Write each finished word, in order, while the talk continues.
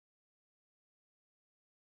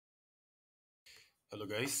Hello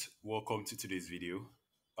guys, welcome to today's video.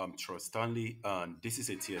 I'm Trust Stanley and this is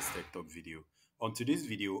a TS Tech Talk video. On today's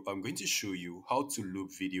video, I'm going to show you how to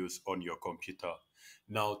loop videos on your computer.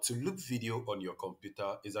 Now, to loop video on your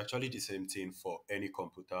computer is actually the same thing for any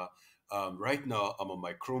computer. Right now, I'm on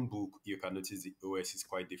my Chromebook. You can notice the OS is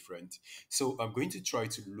quite different. So I'm going to try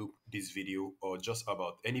to loop this video or just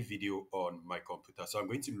about any video on my computer. So I'm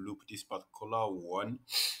going to loop this particular one.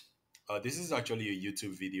 This is actually a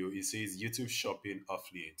YouTube video. It says YouTube shopping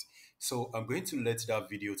affiliate. So I'm going to let that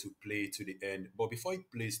video to play to the end. But before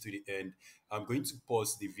it plays to the end, I'm going to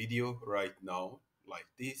pause the video right now like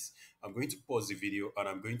this. I'm going to pause the video and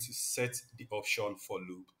I'm going to set the option for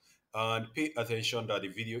loop. And pay attention that the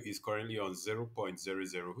video is currently on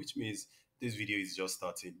 0.00, which means this video is just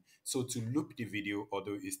starting. So to loop the video,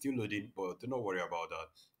 although it's still loading, but do not worry about that.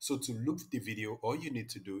 So to loop the video, all you need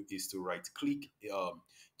to do is to right click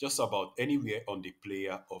just about anywhere on the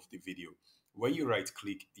player of the video. When you right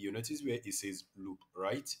click, you notice where it says loop,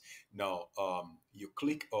 right? Now, you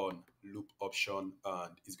click on loop option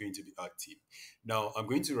and it's going to be active. Now, I'm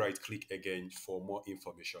going to right click again for more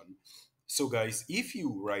information. So guys, if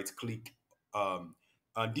you right click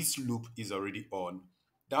and this loop is already on,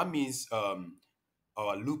 that means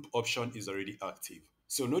our loop option is already active.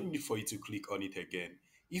 So no need for you to click on it again.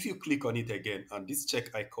 If you click on it again and this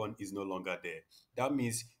check icon is no longer there, that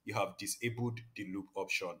means you have disabled the loop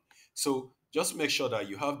option. So just make sure that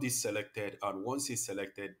you have this selected, and once it's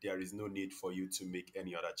selected, there is no need for you to make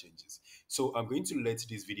any other changes. So I'm going to let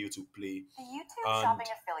this video to play. The YouTube shopping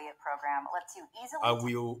affiliate program lets you easily. I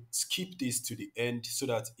will skip this to the end so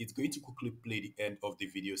that it's going to quickly play the end of the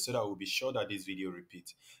video so that we'll be sure that this video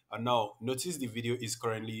repeats. And now notice the video is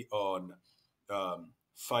currently on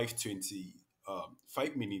 520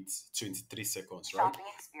 5 minutes 23 seconds, right?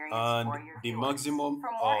 And the maximum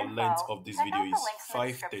length of this video is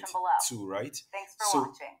 532, right? Thanks for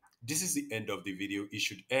watching. This is the end of the video. It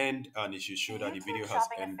should end and it should show that the video has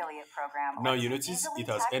ended. Now you notice it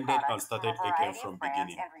has ended and started again from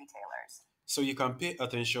beginning. So you can pay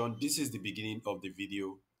attention. This is the beginning of the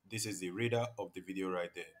video. This is the reader of the video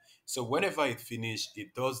right there. So whenever it finishes,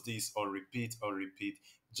 it does this on repeat,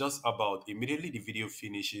 just about immediately the video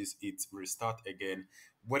finishes, it restart again.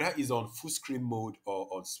 Whether it's on full screen mode or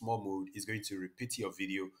on small mode, it's going to repeat your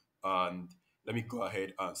video. And let me go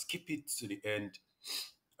ahead and skip it to the end.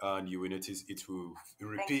 And you will notice it will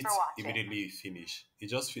repeat immediately finish. It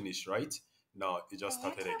just finished, right? Now it just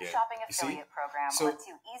started again. You see? So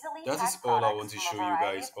that is all I want to show you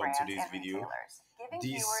guys on today's video.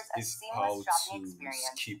 This is how to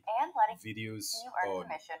skip videos on.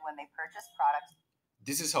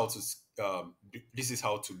 This is how to this is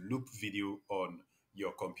how to loop video on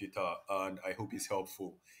your computer, and I hope it's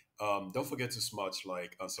helpful. Don't forget to smash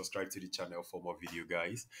like and subscribe to the channel for more video,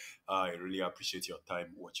 guys. I really appreciate your time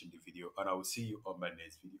watching the video, and I will see you on my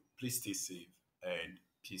next video. Please stay safe and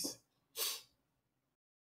peace.